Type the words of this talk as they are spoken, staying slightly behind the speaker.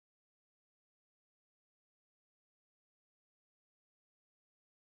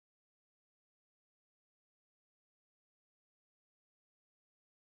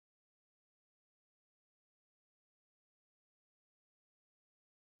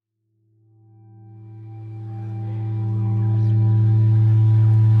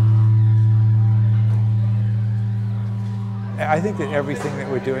I think that everything that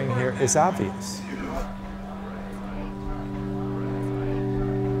we're doing here is obvious.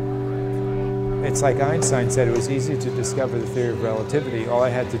 It's like Einstein said, it was easy to discover the theory of relativity. All I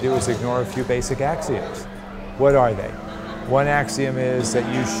had to do was ignore a few basic axioms. What are they? One axiom is that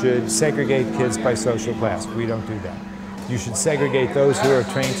you should segregate kids by social class. We don't do that. You should segregate those who are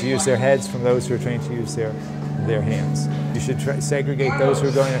trained to use their heads from those who are trained to use their hands. You should segregate those who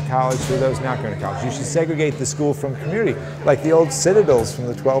are going to college from those not going to college. You should segregate the school from community, like the old citadels from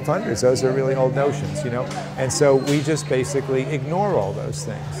the 1200s. Those are really old notions, you know? And so we just basically ignore all those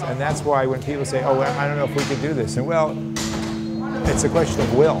things. And that's why when people say, oh, well, I don't know if we could do this, and well, it's a question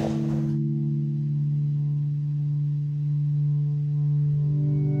of will.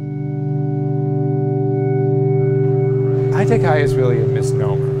 High-tech high is really a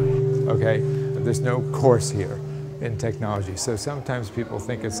misnomer, okay? There's no course here in technology. So sometimes people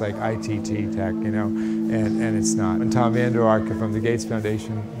think it's like ITT tech, you know, and it's not. And Tom Vander Ark from the Gates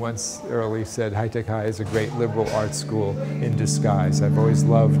Foundation once early said high-tech high is a great liberal arts school in disguise. I've always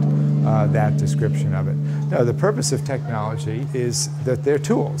loved that description of it. No, the purpose of technology is that they're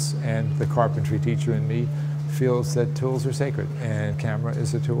tools, and the carpentry teacher in me feels that tools are sacred, and camera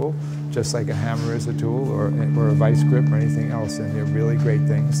is a tool, just like a hammer is a tool, or a vice grip or anything else, and they're really great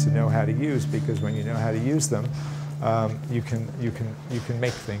things to know how to use, because when you know how to use them, you can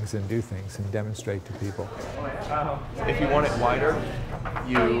make things and do things and demonstrate to people. If you want it wider,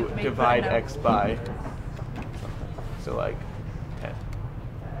 you divide X by, so like 10.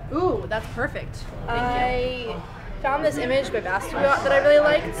 Ooh, that's perfect. I found this image by Basquiat that I really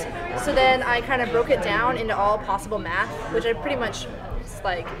liked, so then I kind of broke it down into all possible math, which I pretty much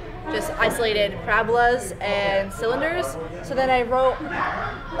just isolated parabolas and cylinders. So then I wrote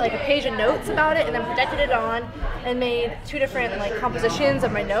like a page of notes about it and then projected it on and made two different like compositions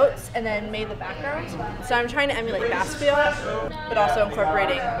of my notes and then made the background. So I'm trying to emulate Basquiat, but also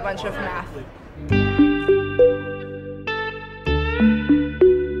incorporating a bunch of math.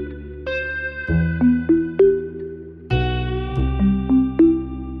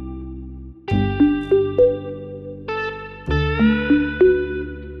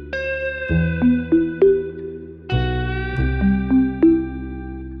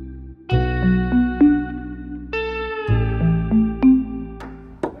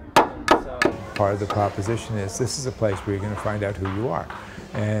 Part of the proposition is this is a place where you're going to find out who you are.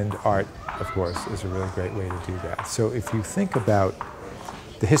 And art, of course, is a really great way to do that. So if you think about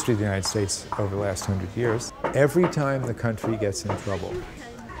the history of the United States over the last 100 years, every time the country gets in trouble,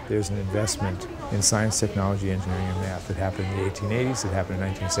 there's an investment in science, technology, engineering, and math. It happened in the 1880s, it happened in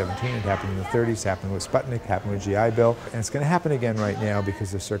 1917, it happened in the 30s, it happened with Sputnik, it happened with GI Bill, and it's going to happen again right now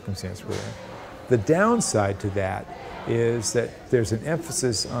because of the circumstance we're in. The downside to that is that there's an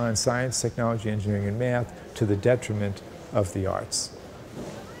emphasis on science, technology, engineering, and math to the detriment of the arts.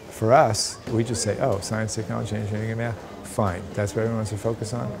 For us, we just say, oh, science, technology, engineering, and math, fine. That's what everyone wants to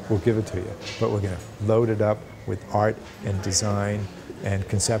focus on. We'll give it to you. But we're going to load it up with art and design and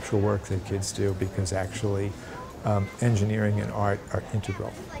conceptual work that kids do, because actually engineering and art are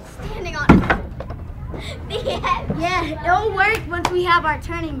integral. Like standing on it. Yeah, it'll work once we have our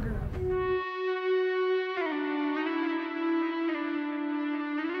turning group.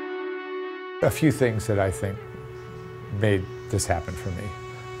 A few things that I think made this happen for me.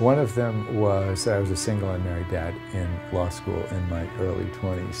 One of them was I was a single unmarried dad in law school in my early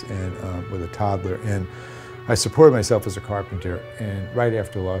 20s and with a toddler, and I supported myself as a carpenter, and right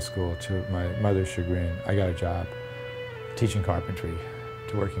after law school, to my mother's chagrin, I got a job teaching carpentry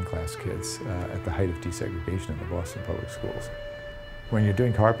to working class kids at the height of desegregation in the Boston public schools. When you're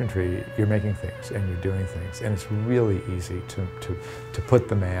doing carpentry, you're making things and you're doing things, and it's really easy to put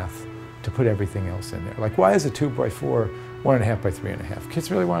the math, to put everything else in there. Like, why is a 2x4 1.5 by 3.5? Kids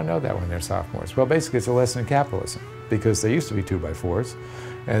really want to know that when they're sophomores. Well, basically it's a lesson in capitalism, because they used to be 2x4s,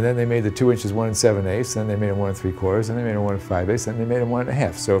 and then they made the 2 inches 1 7/8, then they made them 1 3/4, and they made them 1 5/8, then they made them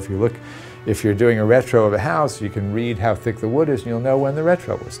 1.5. So if you're doing a retro of a house, you can read how thick the wood is and you'll know when the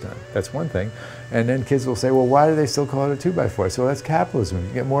retro was done. That's one thing. And then kids will say, well, why do they still call it a 2x4? So that's capitalism.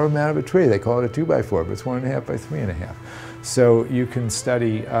 You get more of them out of a tree. They call it a 2x4, but it's 1.5 by 3.5. So you can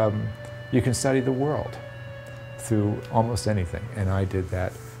study the world through almost anything, and I did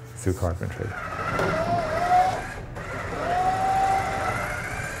that through carpentry.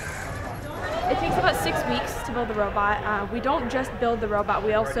 It takes about 6 weeks to build the robot. We don't just build the robot,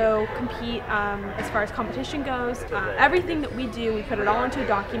 we also compete as far as competition goes. Everything that we do, we put it all into a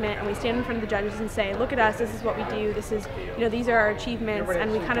document and we stand in front of the judges and say, look at us, this is what we do, this is, you know, these are our achievements,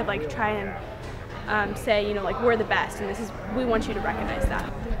 and we kind of like try and say, you know, like, we're the best, and we want you to recognize that.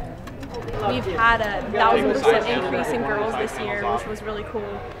 We've had a 1,000% increase in girls this year, which was really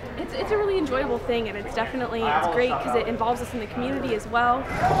cool. It's a really enjoyable thing, and it's great because it involves us in the community as well.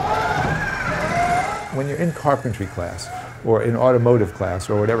 When you're in carpentry class or in automotive class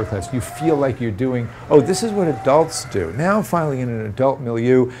or whatever class, you feel like you're doing, oh, this is what adults do. Now I'm finally in an adult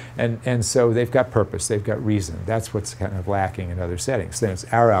milieu, and so they've got purpose, they've got reason. That's what's kind of lacking in other settings. Then it's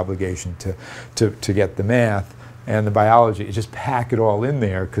our obligation to get the math and the biology, you just pack it all in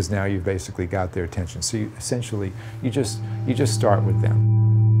there because now you've basically got their attention. So essentially, you just start with them.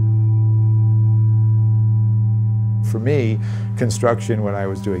 For me, construction, when I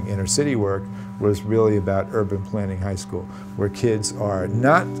was doing inner city work, was really about urban planning high school, where kids are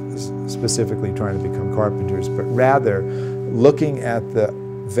not specifically trying to become carpenters, but rather looking at the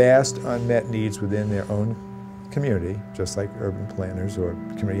vast unmet needs within their own community, just like urban planners or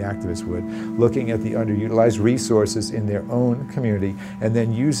community activists would, looking at the underutilized resources in their own community, and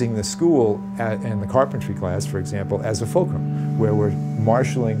then using the school and the carpentry class, for example, as a fulcrum, where we're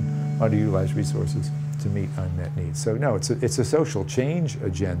marshaling underutilized resources to meet unmet needs. So no, it's a social change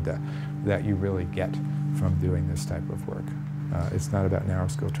agenda that you really get from doing this type of work. It's not about narrow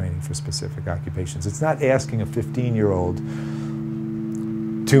skill training for specific occupations. It's not asking a 15-year-old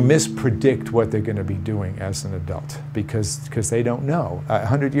to mispredict what they're going to be doing as an adult because they don't know.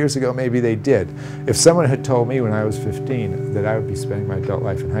 100 years ago, maybe they did. If someone had told me when I was 15 that I would be spending my adult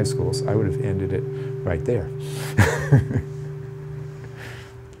life in high schools, I would have ended it right there.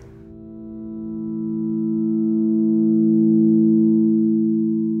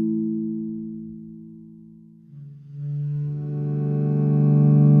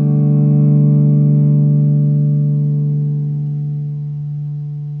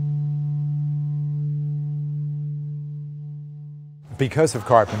 Because of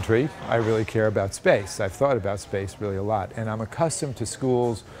carpentry, I really care about space. I've thought about space really a lot, and I'm accustomed to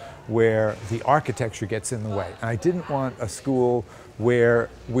schools where the architecture gets in the way. And I didn't want a school where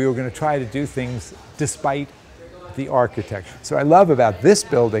we were going to try to do things despite the architecture. So what I love about this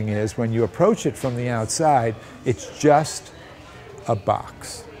building is when you approach it from the outside, it's just a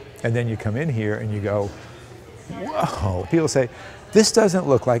box. And then you come in here and you go, whoa. People say, this doesn't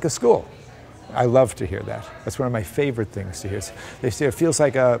look like a school. I love to hear that. That's one of my favorite things to hear. They say it feels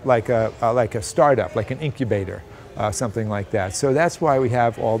like a startup, like an incubator, something like that. So that's why we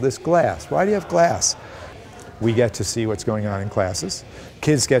have all this glass. Why do you have glass? We get to see what's going on in classes.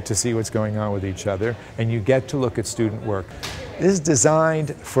 Kids get to see what's going on with each other, and you get to look at student work. This is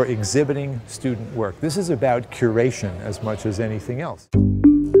designed for exhibiting student work. This is about curation as much as anything else.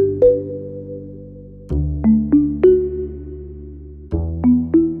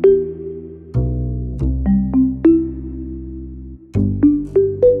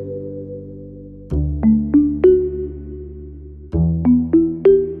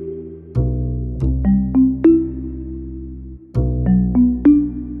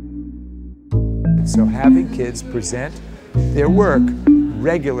 So having kids present their work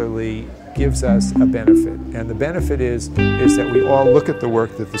regularly gives us a benefit. And the benefit is that we all look at the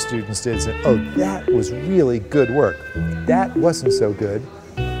work that the students did and say, oh, that was really good work. That wasn't so good.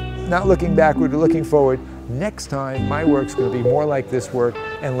 Not looking backward, looking forward. Next time, my work's going to be more like this work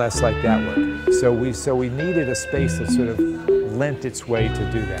and less like that work. So we needed a space that sort of lent its way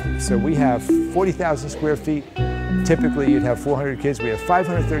to do that. So we have 40,000 square feet. Typically, you'd have 400 kids. We have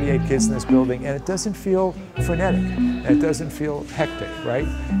 538 kids in this building, and it doesn't feel frenetic. And it doesn't feel hectic, right?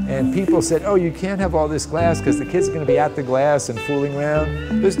 And people said, oh, you can't have all this glass because the kids are going to be at the glass and fooling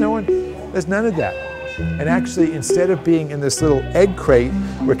around. There's none of that. And actually, instead of being in this little egg crate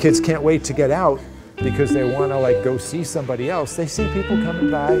where kids can't wait to get out because they want to like go see somebody else, they see people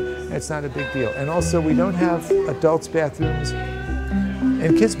coming by, and it's not a big deal. And also, we don't have adults' bathrooms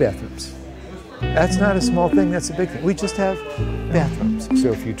and kids' bathrooms. That's not a small thing, that's a big thing. We just have bathrooms.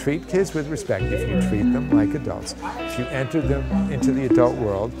 So if you treat kids with respect, if you treat them like adults, if you enter them into the adult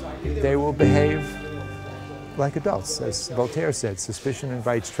world, they will behave like adults. As Voltaire said, suspicion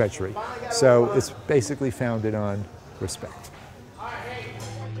invites treachery. So it's basically founded on respect.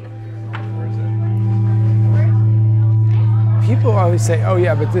 People always say, oh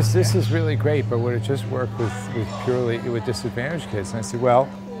yeah, but this is really great, but would it just work with disadvantaged kids? And I say, well,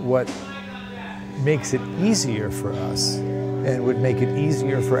 what makes it easier for us and would make it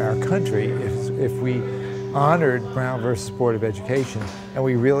easier for our country if we honored Brown versus Board of Education and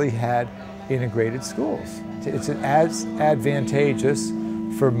we really had integrated schools. It's as advantageous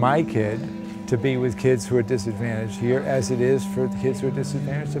for my kid to be with kids who are disadvantaged here as it is for the kids who are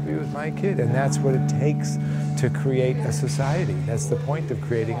disadvantaged to be with my kid. And that's what it takes to create a society. That's the point of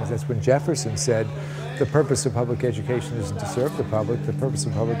creating, that's when Jefferson said, the purpose of public education isn't to serve the public, the purpose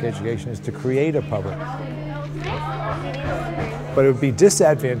of public education is to create a public. But it would be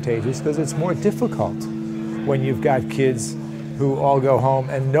disadvantageous because it's more difficult when you've got kids who all go home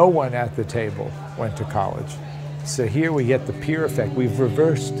and no one at the table went to college. So here we get the peer effect. We've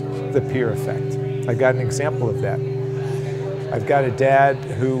reversed the peer effect. I got an example of that. I've got a dad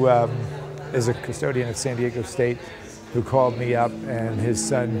who is a custodian at San Diego State who called me up, and his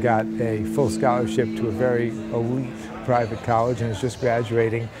son got a full scholarship to a very elite private college and is just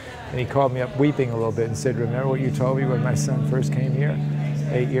graduating. And he called me up weeping a little bit and said, remember what you told me when my son first came here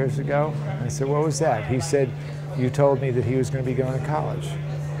 8 years ago? And I said, what was that? He said, you told me that he was going to be going to college.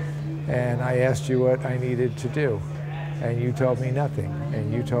 And I asked you what I needed to do. And you told me nothing.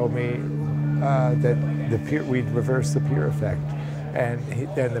 And you told me that we'd reverse the peer effect. And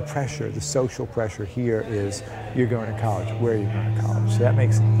the pressure, the social pressure here is, you're going to college. Where are you going to college? So that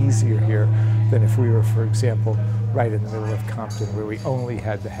makes it easier here than if we were, for example, right in the middle of Compton, where we only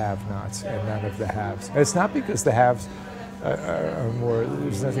had the have-nots and none of the haves. And it's not because the haves are more,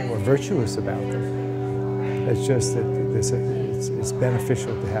 there's nothing more virtuous about them. It's just that it's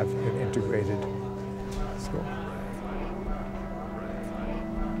beneficial to have an integrated school.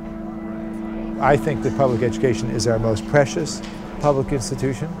 I think that public education is our most precious public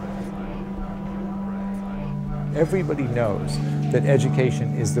institution. Everybody knows that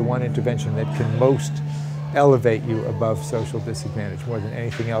education is the one intervention that can most elevate you above social disadvantage more than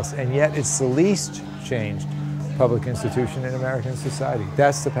anything else, and yet it's the least changed public institution in American society.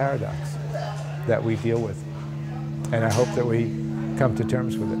 That's the paradox that we deal with, and I hope that we come to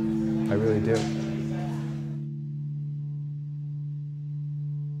terms with it. I really do.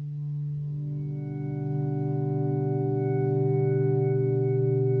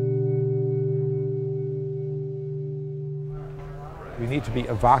 We need to be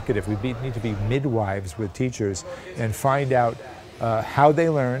evocative. We need to be midwives with teachers and find out how they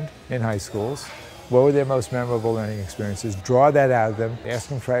learned in high schools, what were their most memorable learning experiences, draw that out of them, ask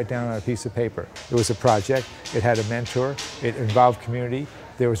them to write it down on a piece of paper. It was a project, it had a mentor, it involved community,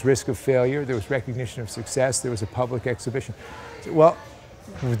 there was risk of failure, there was recognition of success, there was a public exhibition. Well,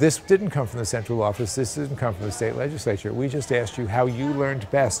 this didn't come from the central office, this didn't come from the state legislature. We just asked you how you learned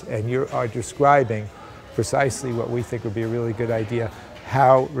best, and you are describing precisely what we think would be a really good idea.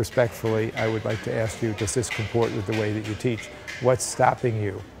 How, respectfully, I would like to ask you, does this comport with the way that you teach? What's stopping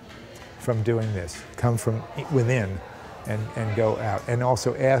you from doing this? Come from within and go out. And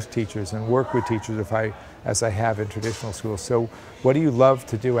also ask teachers and work with teachers as I have in traditional schools. So what do you love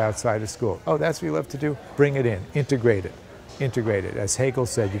to do outside of school? Oh, that's what you love to do? Bring it in, integrate it. Integrate it. As Hegel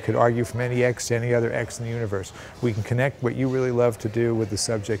said, you could argue from any X to any other X in the universe. We can connect what you really love to do with the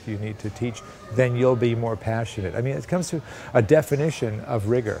subject you need to teach, then you'll be more passionate. I mean, it comes to a definition of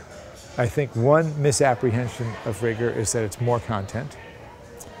rigor. I think one misapprehension of rigor is that it's more content.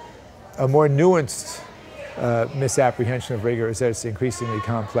 A more nuanced misapprehension of rigor is that it's increasingly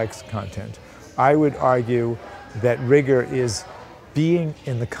complex content. I would argue that rigor is being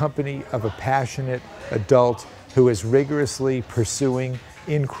in the company of a passionate adult who is rigorously pursuing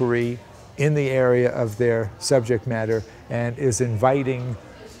inquiry in the area of their subject matter and is inviting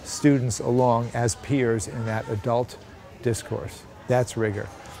students along as peers in that adult discourse. That's rigor.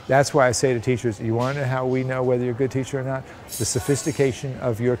 That's why I say to teachers, you want to know how we know whether you're a good teacher or not? The sophistication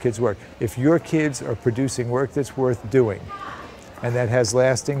of your kids' work. If your kids are producing work that's worth doing and that has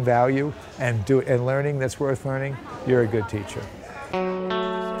lasting value and learning that's worth learning, you're a good teacher.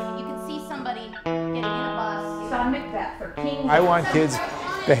 I want kids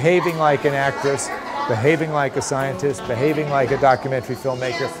behaving like an actress, behaving like a scientist, behaving like a documentary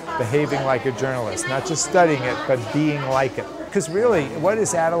filmmaker, behaving like a journalist. Not just studying it, but being like it. Because really, what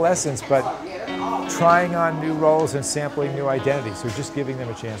is adolescence but trying on new roles and sampling new identities? We're just giving them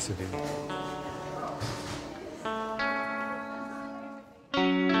a chance to do that.